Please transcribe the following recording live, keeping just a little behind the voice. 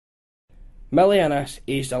Millie,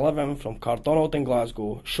 aged 11, from Cardonald in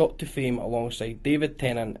Glasgow, shot to fame alongside David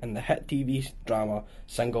Tennant in the hit TV drama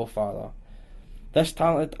Single Father. This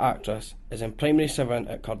talented actress is in Primary 7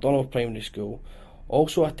 at Cardonald Primary School,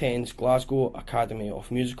 also attends Glasgow Academy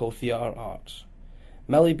of Musical Theatre Arts.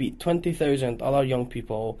 Millie beat 20,000 other young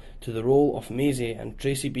people to the role of Maisie in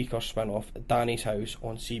Tracy Beaker's spin-off Danny's House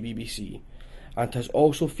on CBBC, and has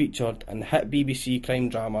also featured in the hit BBC crime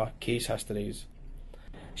drama Case Histories.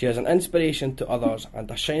 She is an inspiration to others and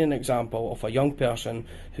a shining example of a young person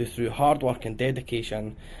who, through hard work and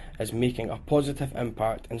dedication, is making a positive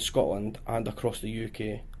impact in Scotland and across the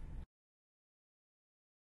UK.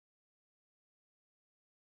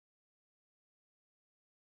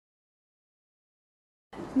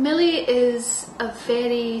 Millie is a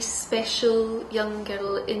very special young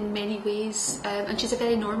girl in many ways, and she's a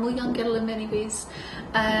very normal young girl in many ways.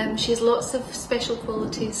 She has lots of special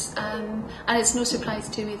qualities, and it's no surprise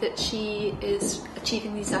to me that she is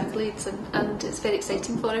achieving these accolades, and it's very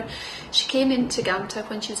exciting for her. She came into GAMTA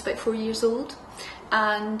when she was about 4 years old,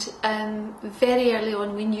 and very early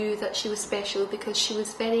on we knew that she was special because she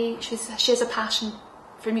has a passion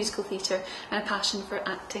for musical theatre and a passion for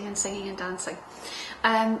acting and singing and dancing.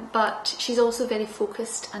 But she's also very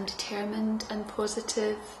focused and determined and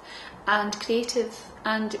positive and creative,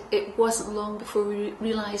 and it wasn't long before we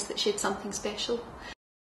realised that she had something special.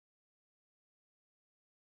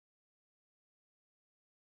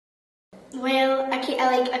 Well,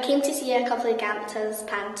 I came to see a couple of GAMTA's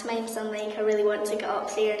pantomimes, and I really want to get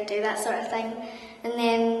up there and do that sort of thing. And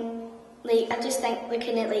then I just think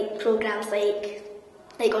looking at programmes like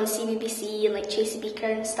on CBBC and Tracy Beaker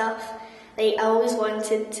and stuff, I always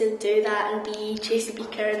wanted to do that and be Tracy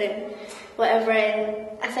Beaker and whatever, and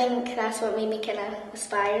I think that's what made me kind of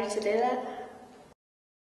aspire to do that.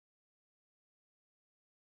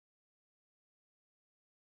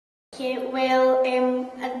 Yeah, well,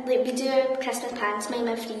 we do a Christmas pantomime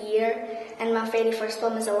every year, and my very first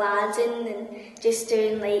one was Aladdin, and just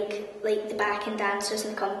doing the backing dancers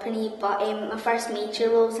and company. But my first major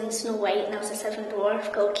role was in Snow White, and I was a 7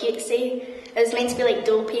 dwarf called Cutesy. It was meant to be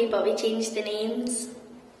Dopey, but we changed the names.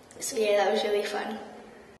 So yeah, that was really fun.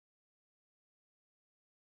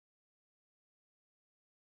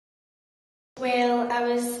 Well, I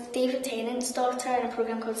was David Tennant's daughter in a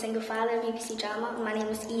programme called Single Father, BBC drama. My name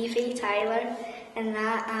was Evie Tyler in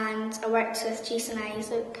that, and I worked with Jason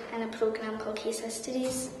Isaacs in a programme called Case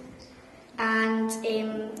Histories. And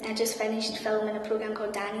I just finished filming a programme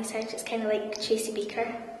called Danny's House. It's kind of like Tracy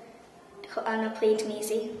Beaker, and I played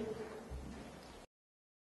Maisie.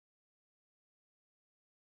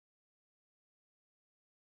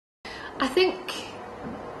 I think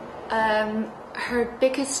her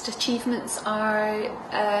biggest achievements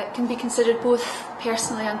can be considered both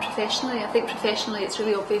personally and professionally. I think professionally it's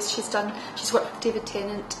really obvious she's worked with David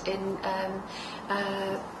Tennant in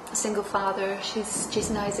Single Father, she's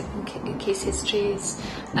Jason Isaacs in Case Histories,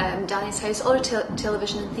 Danny's House. All her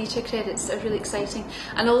television and theatre credits are really exciting,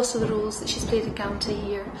 and also the roles that she's played in GAMTA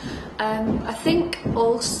here. I think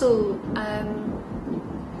also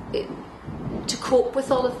to cope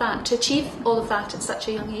with all of that, to achieve all of that at such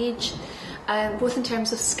a young age, both in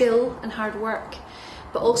terms of skill and hard work,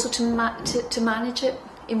 but also to manage it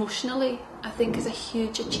emotionally, I think is a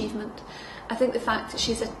huge achievement. I think the fact that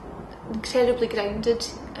she's an incredibly grounded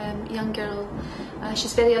young girl,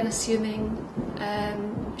 she's very unassuming,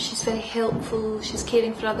 she's very helpful, she's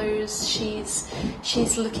caring for others,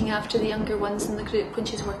 she's looking after the younger ones in the group when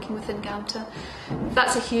she's working within GAMTA.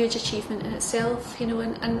 That's a huge achievement in itself,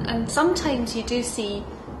 and sometimes you do see,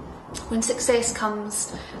 when success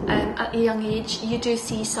comes at a young age, you do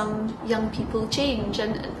see some young people change,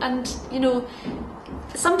 and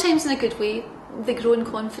sometimes in a good way. They grow in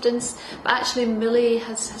confidence, but actually Millie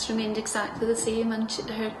has remained exactly the same, and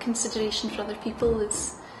her consideration for other people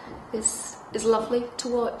is lovely to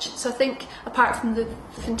watch. So I think, apart from the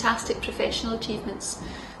fantastic professional achievements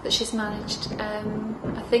that she's managed,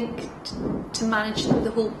 I think to manage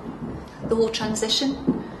the whole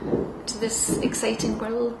transition to this exciting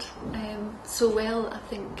world so well, I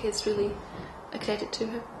think is really a credit to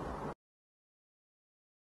her.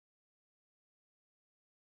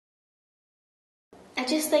 I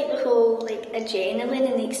just like the whole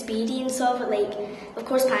adrenaline and the experience of it. Of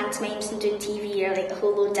course, pantomimes and doing TV are a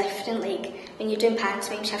whole lot different. When you're doing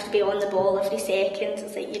pantomimes, you have to be on the ball every second.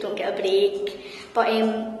 It's you don't get a break. But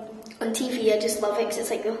on TV, I just love it because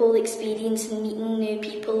it's the whole experience and meeting new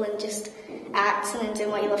people and just acting and doing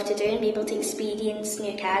what you love to do and be able to experience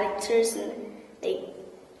new characters and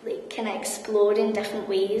kind of exploring different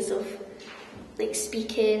ways of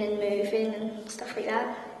speaking and moving and stuff like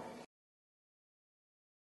that.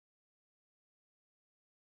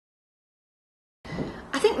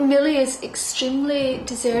 think Millie is extremely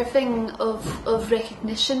deserving of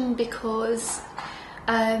recognition because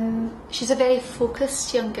she's a very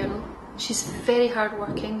focused young girl. She's very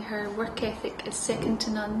hardworking. Her work ethic is second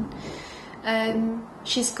to none.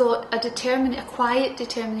 She's got a quiet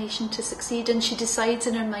determination to succeed, and she decides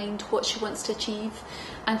in her mind what she wants to achieve,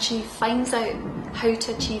 and she finds out how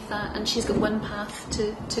to achieve that, and she's got one path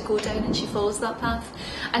to go down, and she follows that path,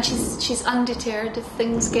 and she's undeterred. If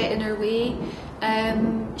things get in her way,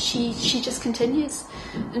 she just continues,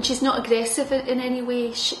 and she's not aggressive in any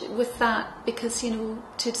way with that, because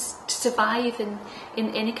to survive in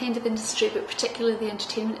any kind of industry, but particularly the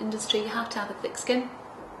entertainment industry, you have to have a thick skin.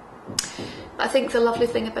 But I think the lovely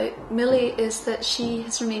thing about Millie is that she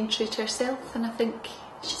has remained true to herself, and I think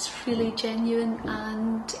she's really genuine,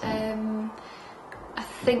 and I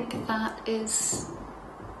think that's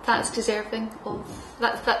deserving of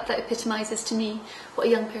that epitomises to me what a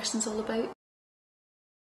young person's all about.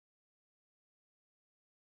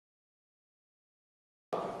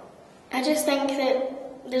 I just think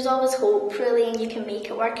that there's always hope, really, and you can make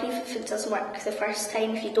it work, even if it doesn't work the first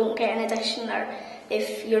time, if you don't get an audition, or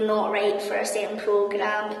if you're not right for a certain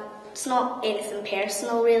programme. It's not anything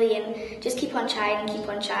personal, really, and just keep on trying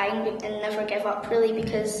and never give up, really,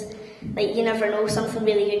 because you never know, something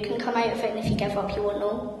really good can come out of it, and if you give up you won't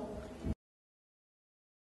know.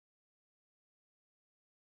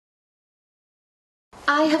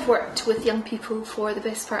 I have worked with young people for the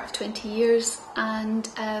best part of 20 years, and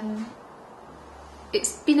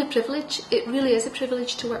it's been a privilege. It really is a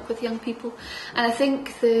privilege to work with young people, and I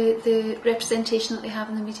think the representation that they have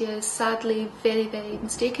in the media is sadly very, very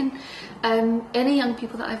mistaken. Any young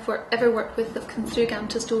people that I've ever worked with that have come through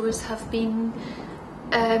GAMTA's doors have been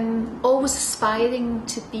always aspiring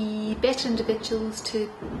to be better individuals, to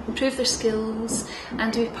improve their skills,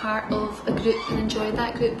 and to be part of a group and enjoy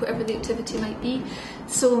that group, whatever the activity might be.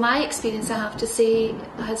 So my experience, I have to say,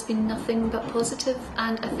 has been nothing but positive,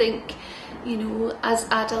 and I think, as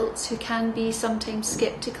adults who can be sometimes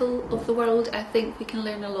sceptical of the world, I think we can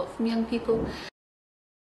learn a lot from young people,